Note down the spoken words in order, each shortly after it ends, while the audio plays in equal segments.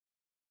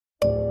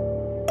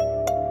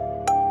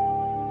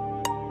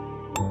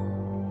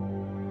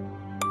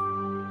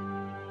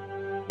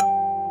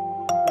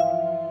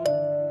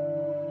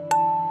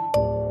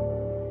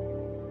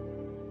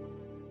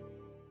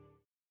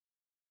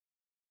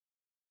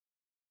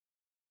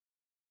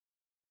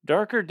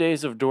Darker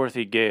Days of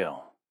Dorothy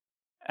Gale,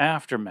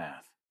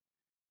 Aftermath,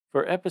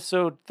 for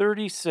episode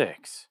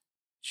 36,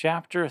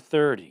 chapter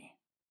 30,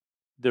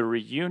 The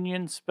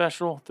Reunion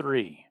Special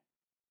 3,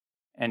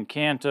 and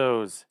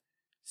cantos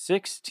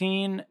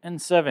 16 and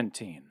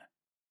 17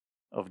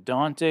 of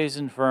Dante's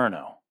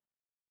Inferno.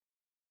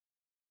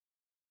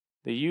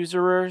 The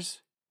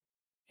Usurers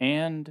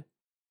and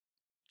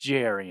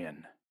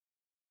Geryon.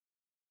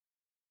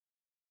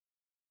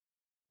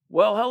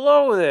 Well,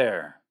 hello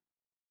there.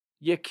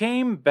 You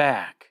came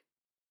back,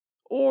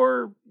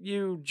 or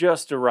you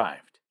just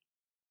arrived,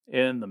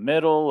 in the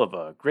middle of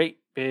a great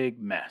big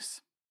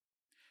mess.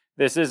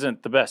 This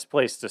isn't the best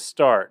place to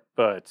start,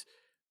 but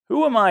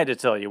who am I to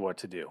tell you what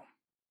to do?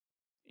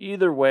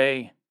 Either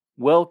way,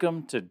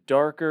 welcome to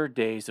Darker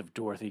Days of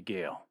Dorothy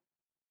Gale,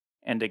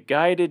 and a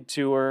guided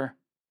tour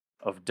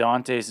of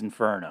Dante's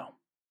Inferno.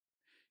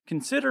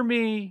 Consider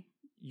me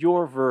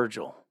your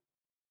Virgil.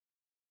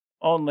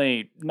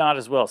 Only not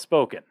as well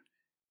spoken,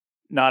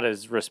 not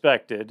as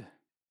respected,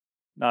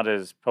 not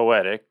as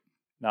poetic,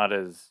 not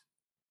as.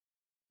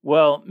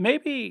 Well,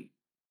 maybe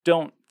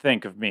don't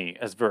think of me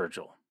as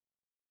Virgil.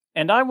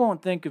 And I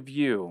won't think of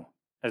you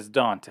as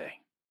Dante.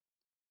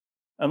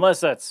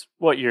 Unless that's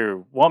what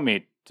you want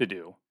me to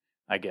do,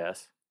 I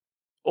guess.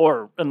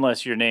 Or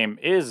unless your name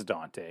is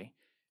Dante.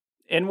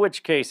 In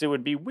which case, it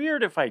would be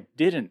weird if I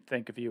didn't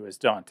think of you as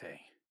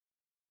Dante.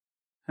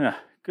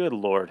 Good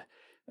lord.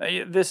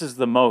 This is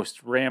the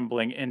most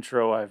rambling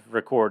intro I've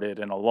recorded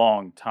in a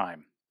long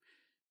time.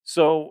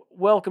 So,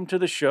 welcome to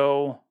the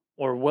show,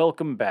 or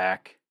welcome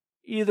back.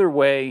 Either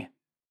way,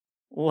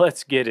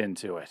 let's get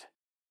into it.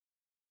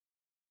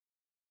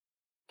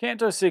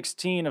 Canto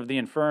 16 of the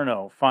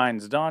Inferno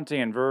finds Dante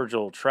and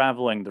Virgil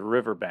traveling the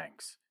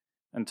riverbanks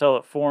until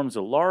it forms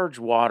a large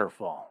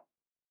waterfall.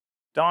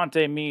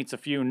 Dante meets a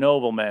few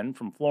noblemen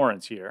from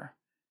Florence here.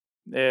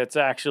 It's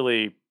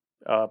actually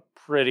a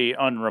pretty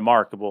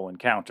unremarkable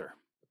encounter.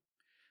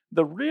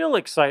 The real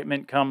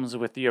excitement comes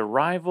with the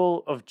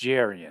arrival of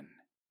Geryon,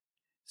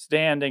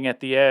 standing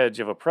at the edge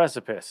of a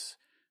precipice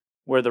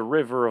where the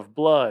river of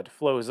blood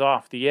flows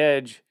off the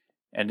edge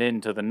and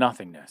into the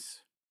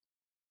nothingness.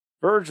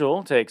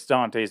 Virgil takes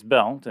Dante's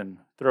belt and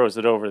throws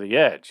it over the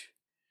edge.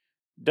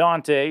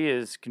 Dante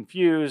is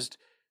confused,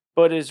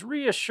 but is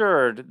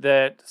reassured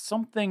that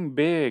something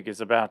big is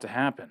about to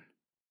happen.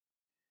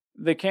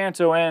 The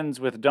canto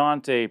ends with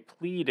Dante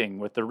pleading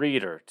with the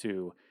reader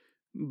to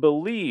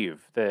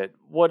believe that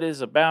what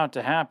is about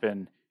to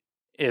happen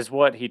is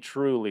what he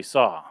truly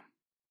saw.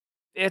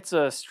 It's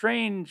a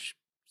strange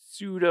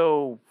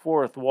pseudo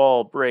fourth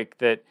wall break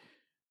that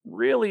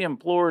really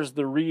implores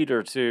the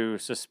reader to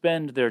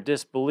suspend their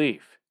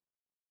disbelief,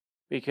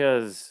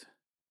 because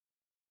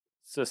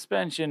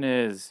suspension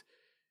is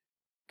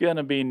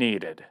gonna be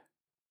needed.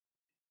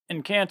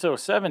 In Canto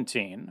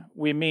 17,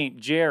 we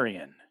meet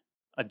Geryon,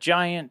 a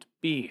giant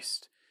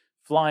beast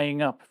flying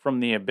up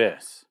from the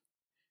abyss.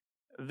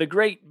 The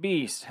great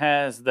beast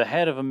has the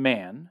head of a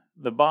man,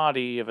 the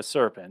body of a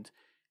serpent,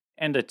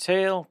 and a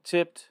tail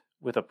tipped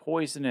with a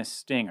poisonous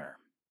stinger.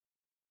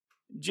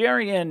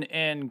 Geryon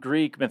in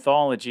Greek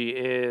mythology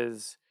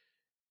is,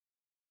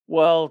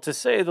 well, to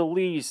say the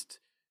least,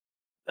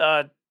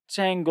 a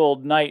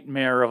tangled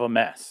nightmare of a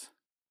mess.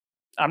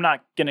 I'm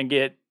not gonna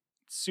get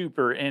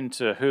super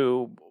into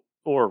who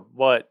or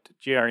what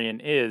Geryon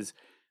is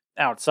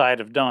outside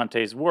of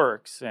Dante's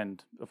works,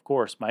 and of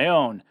course my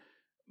own,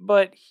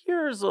 but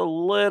here's a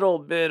little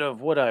bit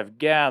of what I've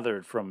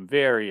gathered from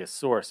various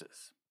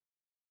sources.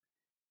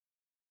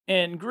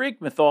 In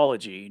Greek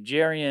mythology,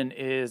 Geryon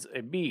is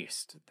a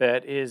beast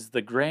that is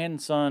the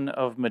grandson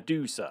of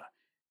Medusa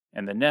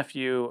and the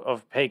nephew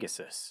of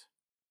Pegasus.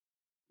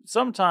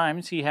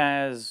 Sometimes he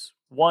has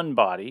one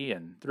body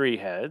and three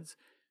heads,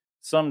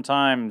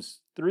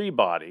 sometimes three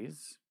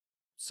bodies.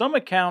 Some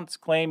accounts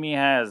claim he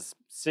has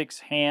 6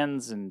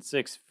 hands and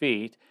 6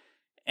 feet,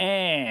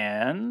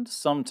 and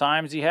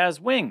sometimes he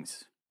has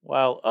wings,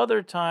 while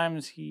other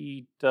times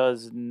he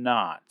does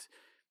not.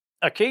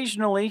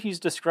 Occasionally, he's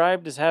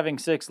described as having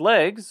 6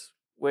 legs,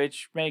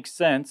 which makes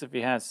sense if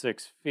he has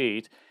 6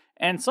 feet,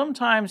 and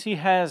sometimes he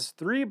has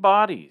 3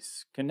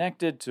 bodies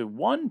connected to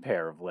one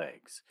pair of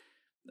legs.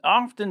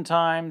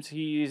 Oftentimes,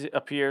 he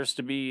appears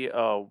to be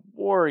a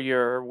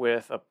warrior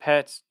with a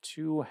pet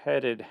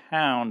 2-headed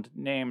hound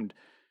named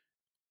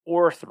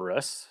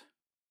Orthrus,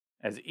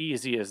 as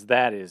easy as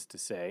that is to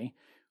say,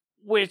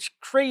 which,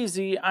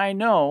 crazy I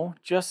know,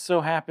 just so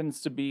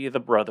happens to be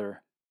the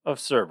brother of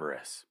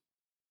Cerberus.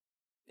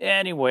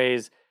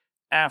 Anyways,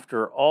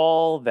 after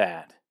all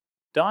that,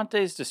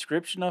 Dante's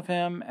description of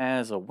him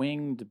as a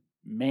winged,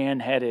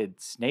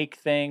 man-headed snake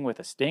thing with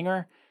a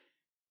stinger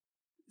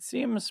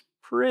seems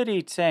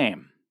pretty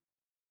tame.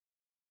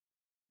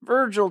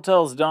 Virgil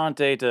tells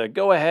Dante to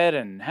go ahead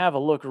and have a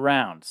look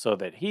around so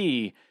that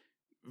he,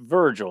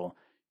 Virgil,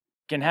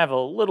 can have a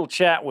little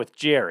chat with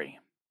Jerry.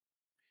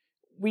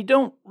 We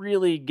don't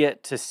really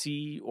get to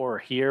see or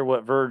hear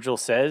what Virgil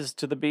says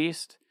to the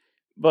beast,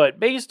 but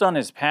based on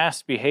his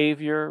past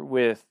behavior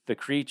with the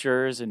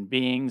creatures and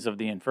beings of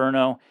the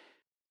Inferno,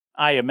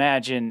 I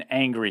imagine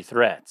angry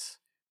threats,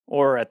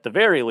 or at the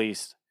very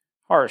least,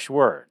 harsh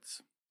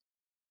words.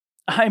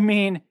 I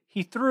mean,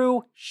 he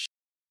threw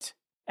shit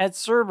at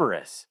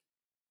Cerberus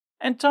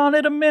and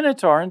taunted a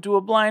Minotaur into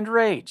a blind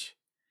rage.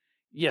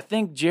 You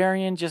think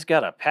Geryon just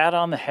got a pat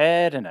on the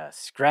head and a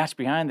scratch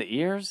behind the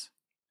ears?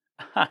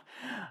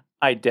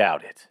 I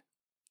doubt it.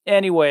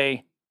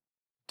 Anyway,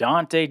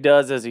 Dante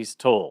does as he's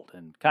told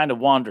and kind of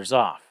wanders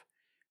off.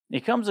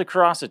 He comes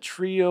across a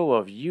trio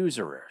of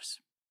usurers.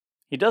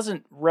 He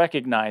doesn't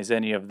recognize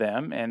any of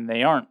them, and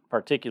they aren't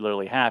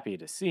particularly happy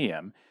to see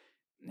him.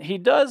 He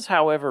does,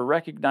 however,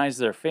 recognize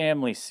their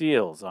family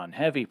seals on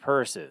heavy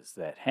purses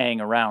that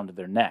hang around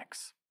their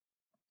necks.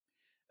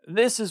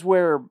 This is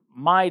where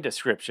my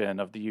description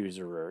of the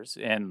usurers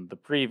in the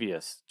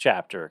previous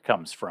chapter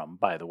comes from,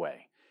 by the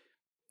way.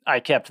 I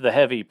kept the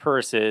heavy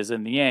purses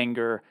and the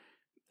anger.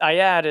 I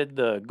added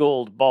the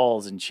gold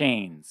balls and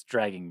chains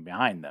dragging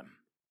behind them.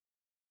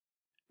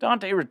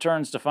 Dante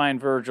returns to find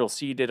Virgil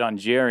seated on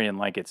Geryon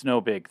like it's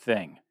no big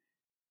thing.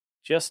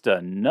 Just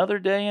another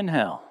day in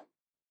hell.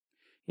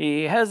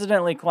 He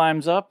hesitantly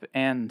climbs up,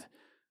 and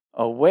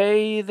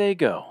away they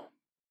go.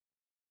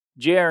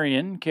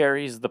 Geryon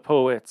carries the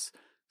poets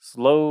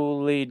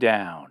slowly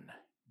down,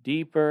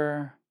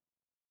 deeper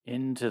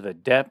into the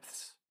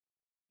depths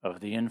of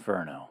the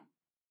Inferno.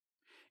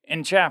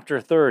 In Chapter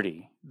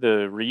 30,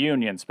 the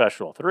Reunion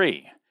Special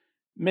 3,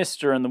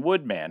 Mr. and the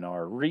Woodman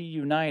are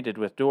reunited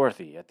with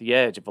Dorothy at the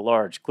edge of a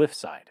large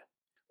cliffside.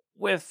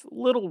 With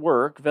little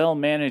work, Vel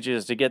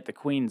manages to get the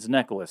Queen's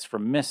necklace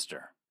from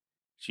Mr.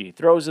 She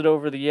throws it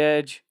over the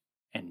edge,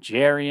 and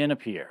Geryon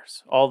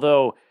appears.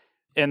 Although,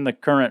 in the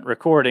current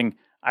recording,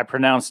 I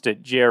pronounced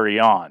it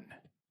Geryon,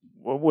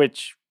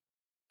 which,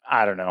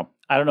 I don't know.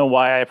 I don't know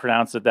why I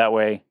pronounced it that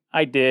way.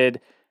 I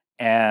did,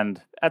 and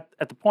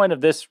at the point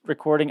of this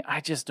recording, I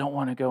just don't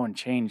want to go and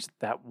change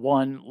that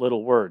one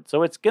little word.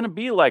 So it's going to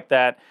be like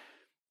that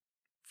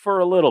for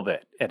a little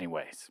bit,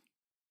 anyways.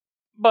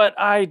 But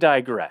I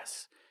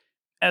digress.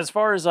 As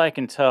far as I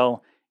can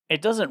tell,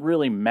 it doesn't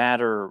really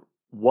matter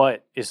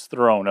what is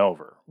thrown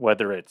over,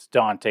 whether it's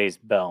Dante's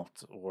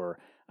belt or,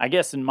 I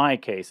guess in my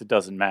case, it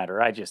doesn't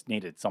matter. I just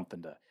needed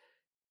something to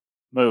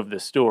move the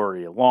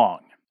story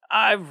along.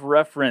 I've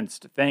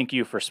referenced Thank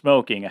You for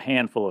Smoking a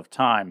handful of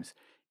times.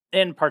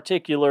 In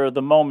particular,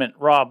 the moment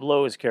Rob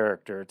Lowe's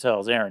character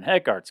tells Aaron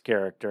Eckhart's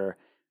character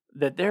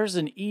that there's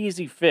an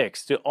easy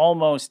fix to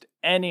almost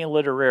any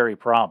literary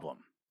problem.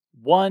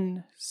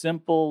 One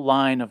simple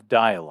line of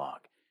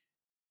dialogue.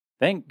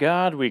 Thank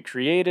God we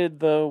created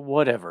the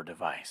whatever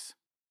device.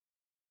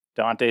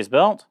 Dante's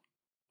belt?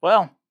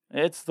 Well,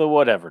 it's the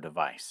whatever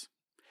device.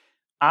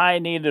 I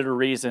needed a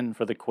reason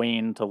for the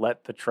Queen to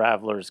let the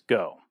travelers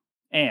go,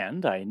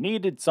 and I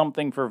needed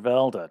something for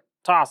Vel to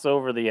toss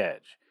over the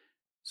edge.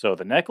 So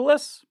the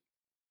necklace?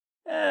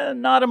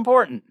 Not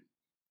important.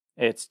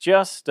 It's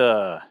just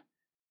a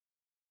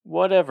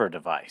whatever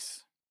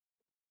device.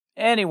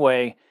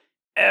 Anyway,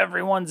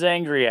 everyone's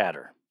angry at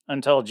her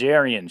until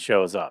Geryon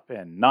shows up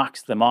and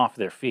knocks them off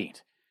their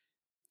feet.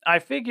 I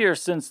figure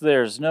since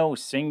there's no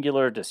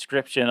singular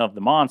description of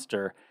the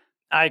monster,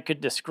 I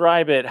could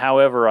describe it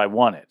however I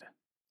wanted,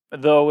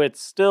 though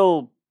it's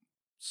still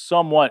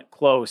somewhat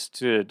close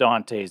to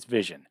Dante's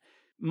vision.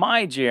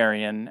 My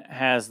Geryon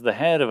has the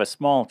head of a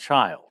small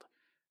child,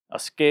 a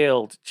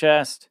scaled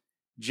chest,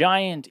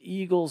 giant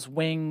eagle's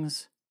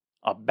wings,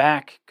 a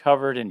back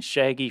covered in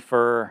shaggy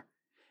fur,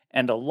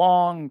 and a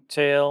long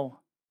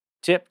tail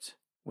tipped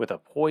with a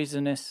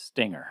poisonous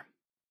stinger.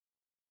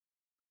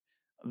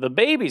 The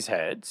baby's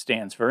head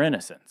stands for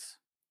innocence,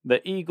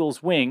 the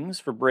eagle's wings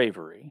for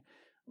bravery,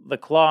 the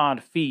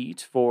clawed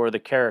feet for the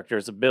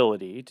character's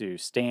ability to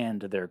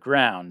stand their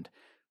ground,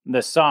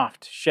 the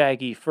soft,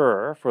 shaggy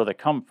fur for the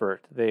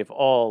comfort they've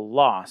all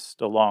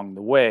lost along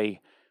the way,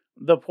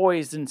 the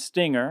poison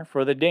stinger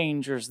for the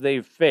dangers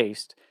they've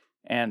faced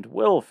and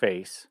will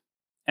face,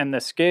 and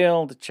the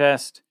scaled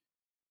chest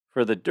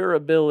for the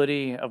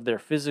durability of their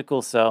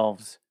physical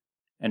selves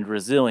and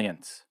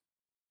resilience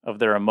of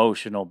their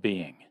emotional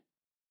being.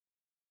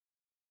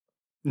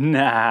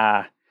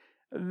 Nah,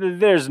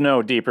 there's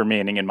no deeper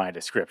meaning in my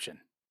description.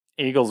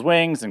 Eagle's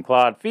wings and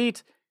clawed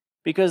feet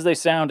because they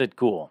sounded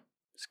cool.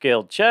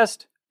 Scaled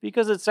chest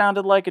because it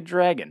sounded like a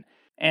dragon.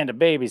 And a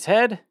baby's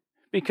head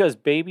because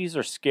babies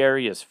are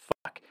scary as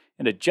fuck,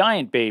 and a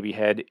giant baby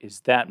head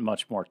is that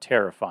much more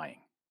terrifying.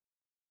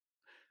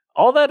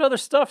 All that other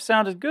stuff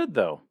sounded good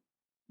though,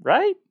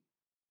 right?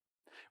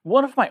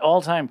 One of my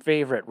all-time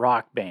favorite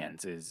rock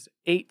bands is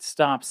 8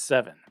 Stop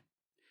 7.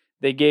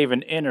 They gave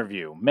an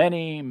interview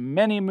many,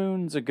 many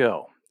moons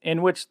ago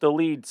in which the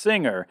lead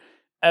singer,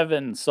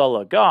 Evan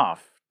Sologoff,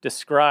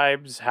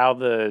 describes how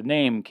the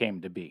name came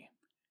to be.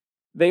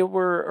 They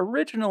were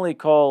originally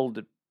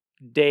called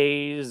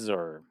Days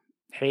or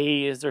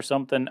Haze or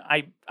something.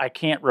 I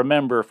can't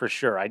remember for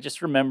sure. I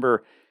just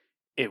remember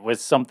it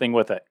was something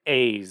with a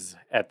A's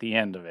at the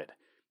end of it.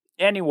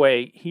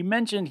 Anyway, he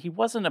mentioned he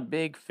wasn't a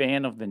big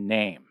fan of the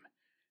name.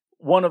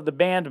 One of the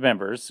band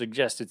members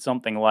suggested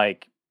something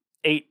like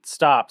 8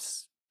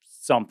 Stops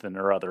something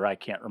or other. I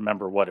can't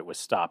remember what it was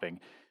stopping.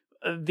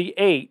 The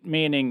 8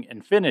 meaning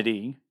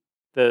infinity,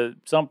 the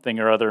something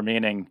or other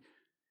meaning,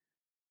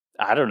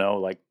 I don't know,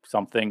 like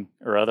something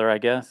or other, I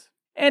guess.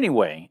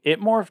 Anyway,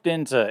 it morphed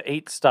into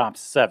 8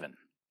 stops 7.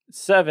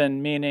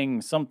 7 meaning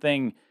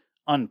something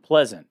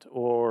unpleasant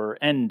or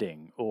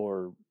ending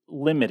or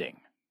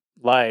limiting,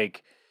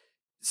 like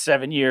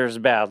 7 years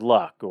bad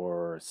luck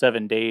or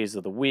 7 days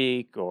of the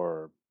week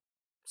or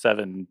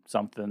 7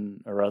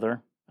 something or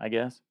other, I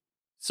guess.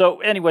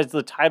 So, anyways,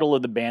 the title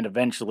of the band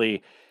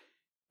eventually,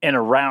 in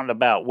a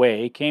roundabout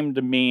way, came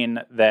to mean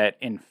that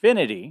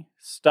infinity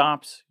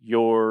stops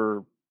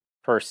your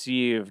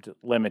perceived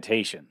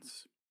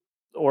limitations.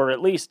 Or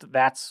at least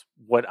that's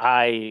what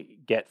I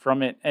get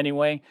from it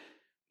anyway.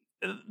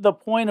 The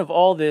point of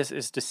all this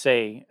is to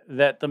say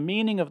that the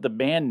meaning of the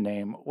band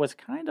name was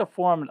kind of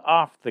formed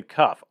off the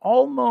cuff,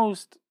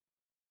 almost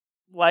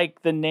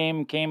like the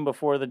name came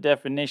before the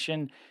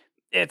definition.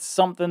 It's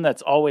something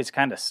that's always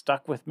kind of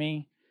stuck with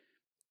me.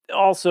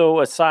 Also,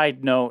 a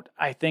side note,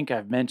 I think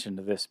I've mentioned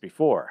this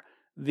before.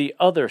 The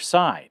other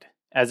side,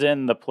 as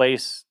in the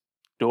place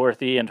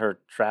Dorothy and her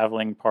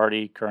traveling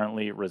party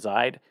currently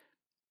reside,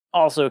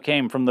 also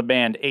came from the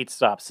band 8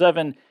 Stop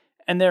 7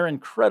 and their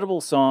incredible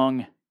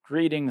song,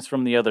 Greetings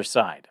from the Other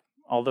Side,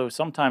 although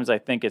sometimes I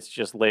think it's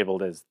just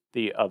labeled as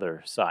The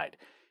Other Side.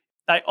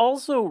 I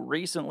also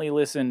recently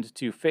listened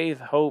to Faith,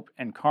 Hope,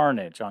 and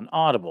Carnage on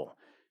Audible,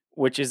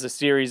 which is a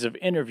series of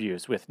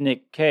interviews with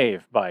Nick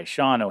Cave by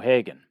Sean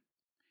O'Hagan.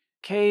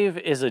 Cave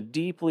is a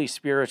deeply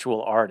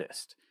spiritual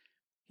artist.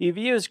 He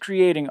views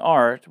creating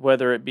art,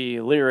 whether it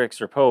be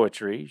lyrics or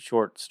poetry,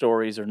 short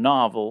stories or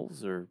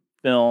novels, or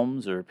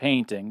films or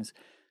paintings,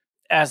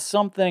 as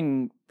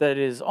something that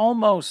is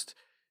almost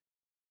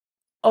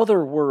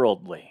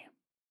otherworldly.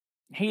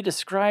 He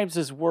describes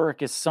his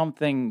work as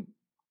something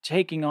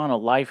taking on a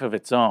life of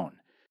its own,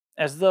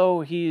 as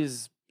though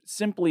he's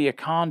simply a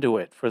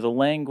conduit for the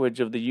language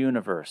of the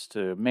universe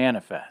to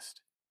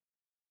manifest.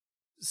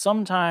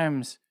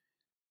 Sometimes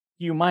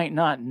you might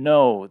not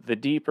know the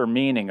deeper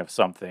meaning of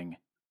something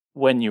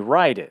when you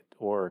write it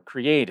or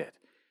create it,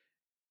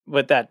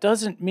 but that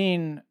doesn't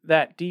mean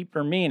that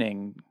deeper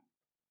meaning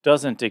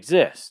doesn't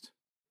exist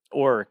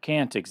or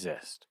can't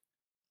exist.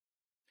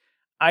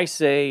 I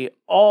say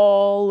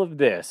all of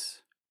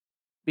this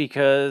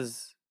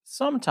because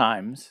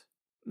sometimes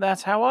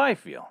that's how I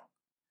feel.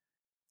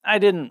 I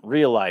didn't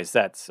realize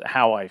that's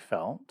how I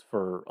felt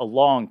for a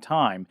long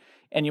time,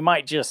 and you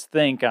might just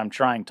think I'm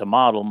trying to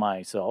model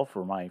myself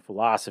or my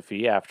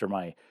philosophy after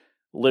my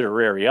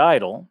literary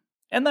idol,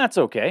 and that's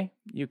okay.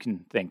 You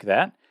can think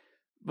that.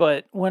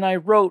 But when I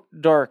wrote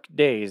Dark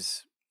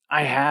Days,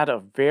 I had a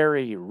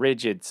very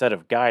rigid set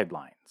of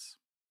guidelines.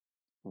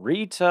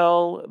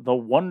 Retell The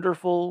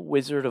Wonderful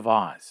Wizard of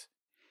Oz.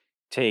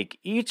 Take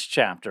each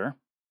chapter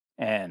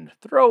and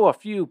throw a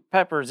few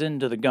peppers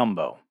into the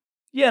gumbo.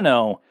 You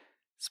know,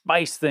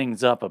 spice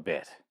things up a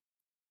bit.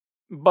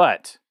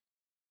 But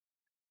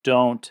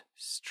don't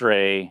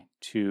stray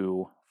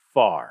too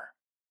far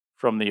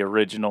from the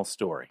original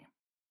story.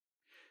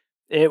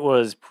 It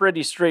was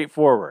pretty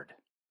straightforward.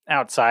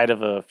 Outside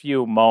of a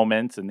few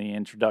moments in the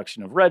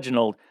introduction of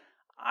Reginald,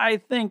 I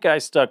think I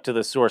stuck to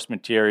the source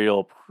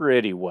material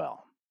pretty well.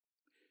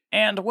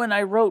 And when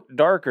I wrote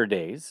Darker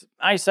Days,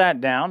 I sat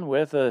down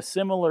with a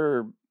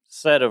similar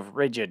set of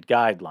rigid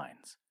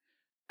guidelines.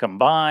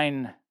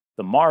 Combine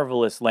the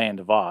marvelous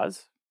land of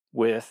Oz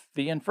with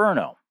the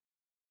Inferno.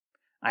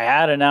 I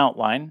had an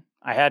outline,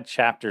 I had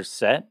chapters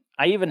set,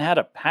 I even had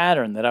a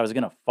pattern that I was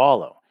going to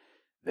follow.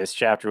 This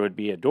chapter would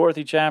be a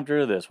Dorothy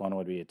chapter, this one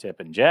would be a Tip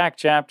and Jack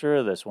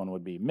chapter, this one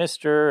would be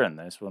Mr., and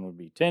this one would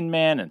be Tin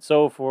Man, and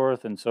so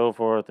forth, and so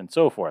forth, and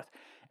so forth.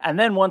 And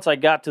then once I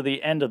got to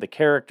the end of the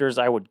characters,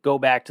 I would go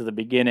back to the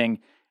beginning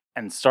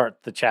and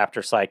start the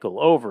chapter cycle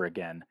over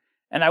again.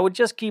 And I would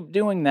just keep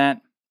doing that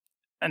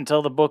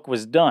until the book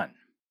was done.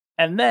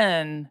 And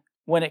then,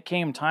 when it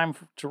came time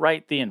to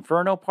write the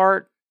Inferno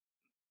part,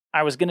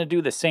 I was going to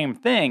do the same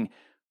thing,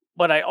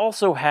 but I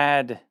also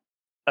had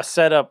a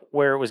setup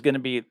where it was going to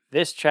be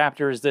this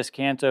chapter is this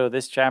canto,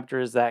 this chapter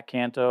is that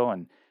canto,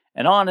 and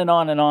on and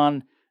on and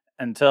on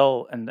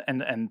until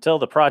until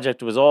the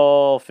project was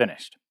all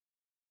finished.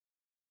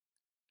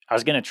 I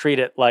was going to treat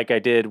it like I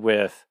did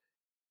with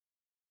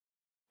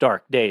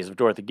Dark Days of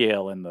Dorothy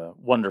Gale and the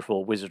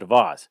Wonderful Wizard of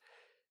Oz.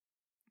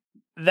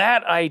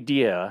 That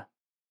idea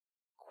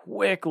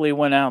quickly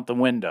went out the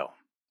window.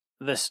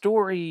 The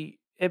story,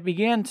 it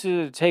began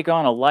to take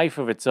on a life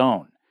of its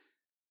own.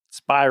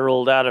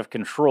 Spiraled out of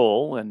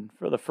control, and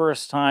for the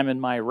first time in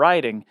my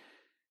writing,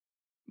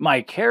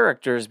 my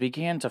characters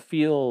began to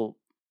feel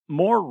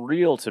more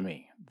real to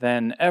me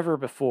than ever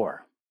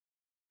before.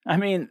 I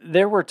mean,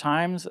 there were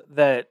times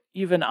that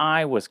even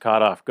I was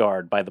caught off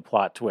guard by the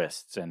plot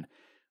twists and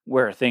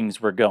where things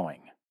were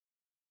going.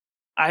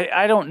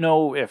 I don't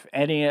know if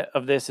any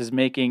of this is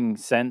making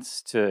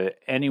sense to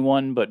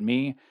anyone but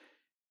me,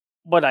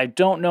 but I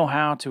don't know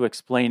how to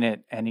explain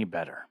it any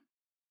better.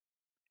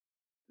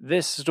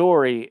 This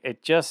story,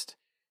 it just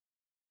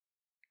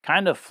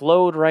kind of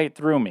flowed right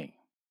through me.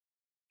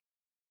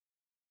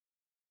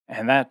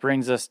 And that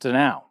brings us to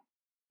now,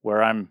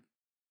 where I'm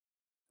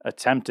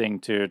attempting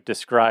to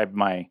describe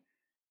my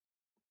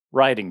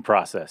writing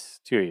process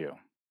to you.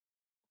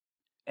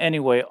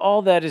 Anyway,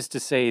 all that is to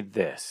say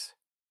this: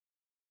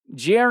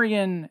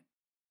 Jarian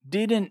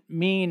didn't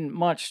mean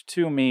much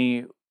to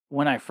me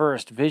when I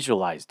first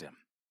visualized him.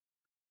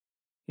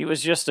 He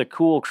was just a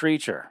cool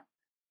creature,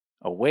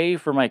 a way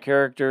for my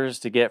characters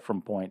to get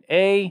from point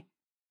A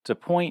to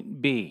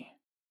point B.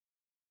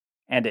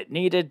 And it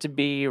needed to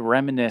be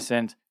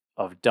reminiscent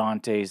of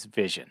Dante's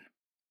vision.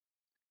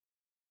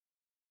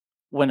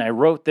 When I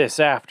wrote this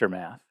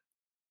aftermath,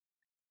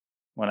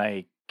 when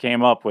I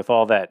came up with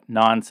all that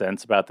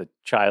nonsense about the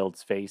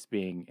child's face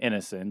being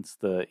innocence,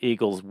 the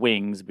eagle's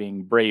wings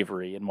being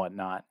bravery, and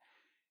whatnot,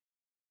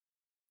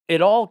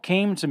 it all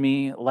came to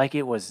me like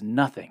it was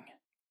nothing.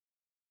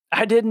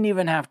 I didn't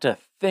even have to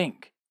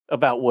think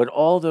about what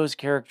all those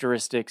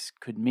characteristics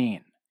could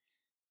mean.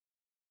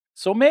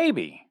 So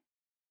maybe,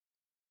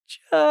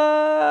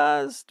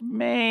 just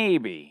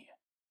maybe,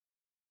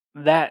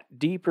 that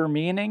deeper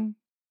meaning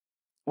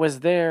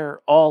was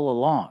there all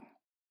along.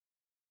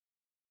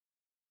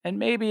 And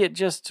maybe it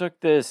just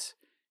took this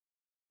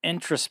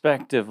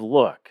introspective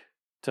look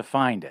to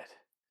find it.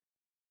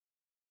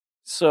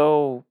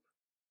 So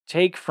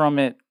take from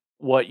it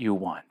what you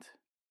want.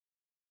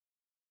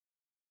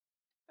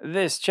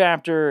 This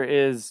chapter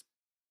is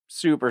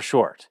super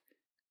short.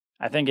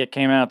 I think it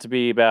came out to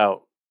be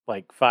about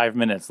 5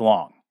 minutes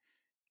long.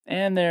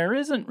 And there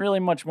isn't really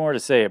much more to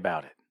say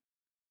about it.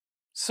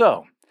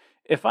 So,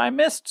 if I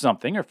missed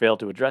something or failed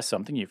to address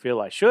something you feel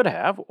I should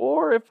have,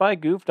 or if I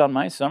goofed on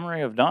my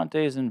summary of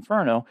Dante's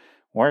Inferno,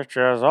 which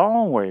is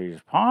always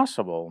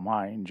possible,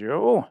 mind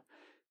you,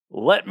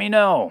 let me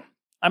know.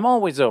 I'm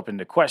always open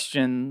to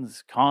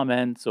questions,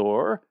 comments,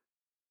 or,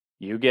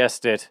 you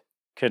guessed it,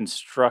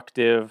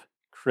 constructive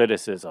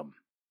criticism.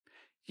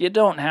 You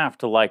don't have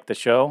to like the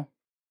show.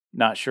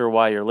 Not sure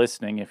why you're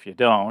listening if you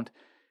don't.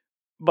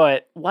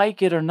 But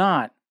like it or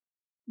not,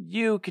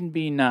 you can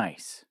be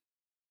nice.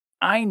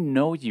 I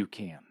know you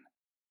can.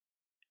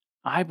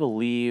 I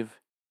believe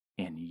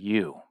in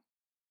you.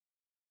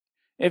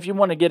 If you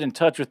want to get in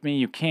touch with me,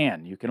 you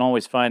can. You can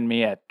always find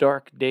me at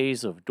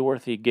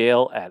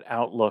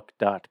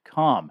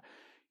darkdaysofdorothygale@outlook.com.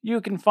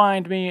 You can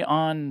find me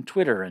on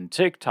Twitter and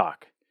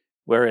TikTok,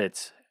 where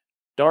it's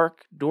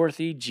Dark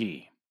Dorothy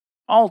G.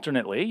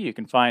 Alternately, you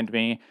can find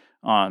me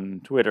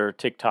on Twitter,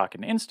 TikTok,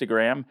 and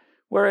Instagram,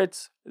 where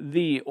it's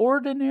The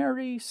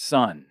Ordinary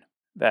Sun.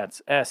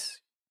 That's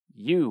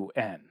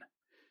S-U-N.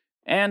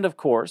 And of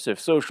course, if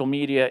social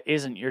media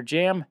isn't your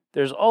jam,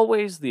 there's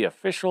always the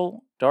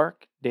official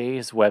Dark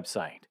Days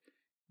website,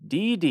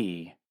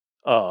 ddofdg.com.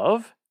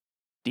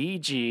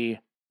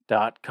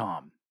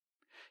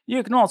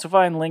 You can also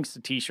find links to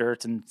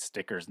t-shirts and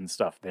stickers and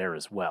stuff there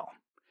as well.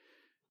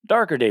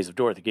 Darker Days of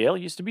Dorothy Gale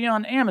used to be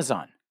on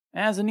Amazon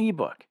as an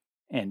ebook,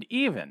 and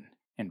even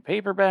in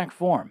paperback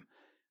form.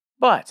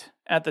 But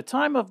at the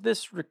time of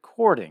this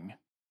recording,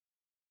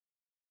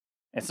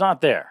 it's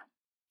not there.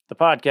 The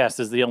podcast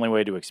is the only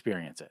way to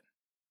experience it.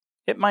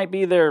 It might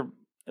be there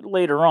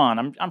later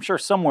on. I'm sure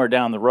somewhere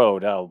down the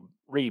road I'll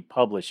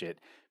republish it.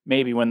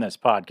 Maybe when this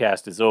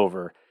podcast is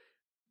over,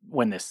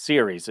 when this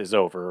series is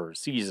over, or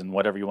season,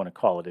 whatever you want to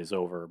call it, is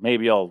over.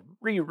 Maybe I'll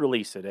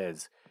re-release it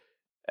as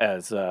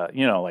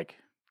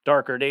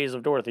Darker Days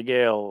of Dorothy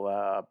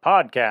Gale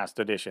podcast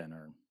edition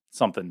or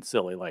something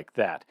silly like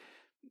that.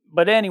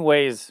 But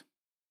anyways,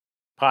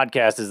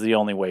 podcast is the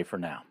only way for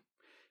now.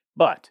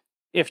 But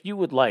if you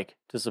would like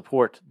to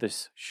support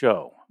this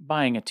show,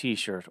 buying a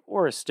t-shirt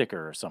or a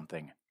sticker or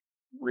something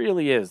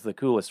really is the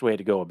coolest way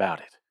to go about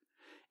it.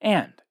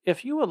 And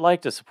if you would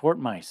like to support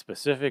my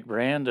specific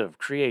brand of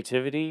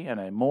creativity in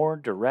a more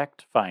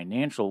direct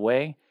financial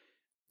way,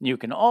 you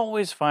can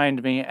always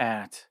find me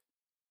at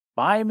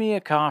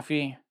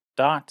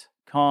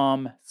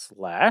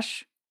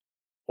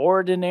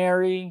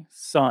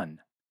buymeacoffee.com/ordinarysun.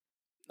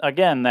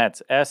 Again,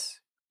 that's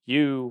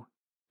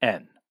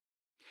S-U-N.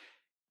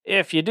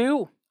 If you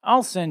do,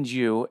 I'll send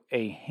you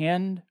a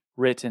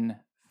handwritten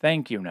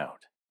thank you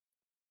note,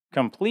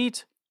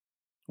 complete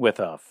with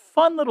a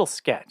fun little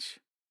sketch.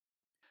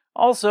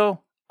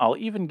 Also, I'll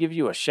even give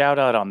you a shout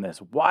out on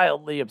this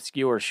wildly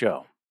obscure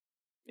show,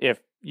 if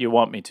you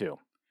want me to.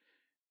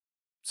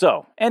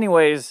 So,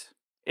 anyways,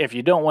 if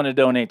you don't want to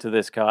donate to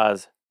this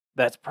cause,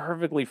 that's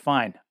perfectly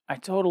fine. I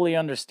totally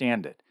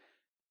understand it.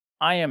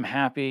 I am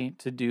happy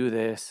to do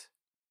this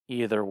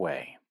either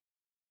way.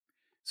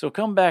 So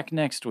come back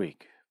next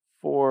week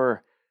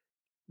for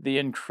the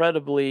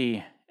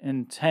incredibly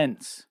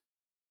intense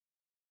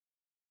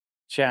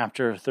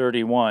Chapter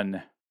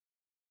 31,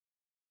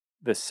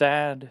 The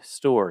Sad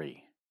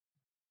Story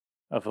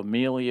of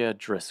Amelia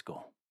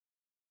Driscoll.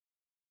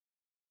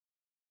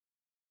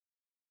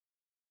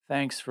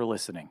 Thanks for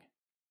listening.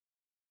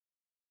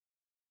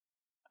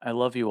 I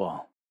love you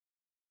all.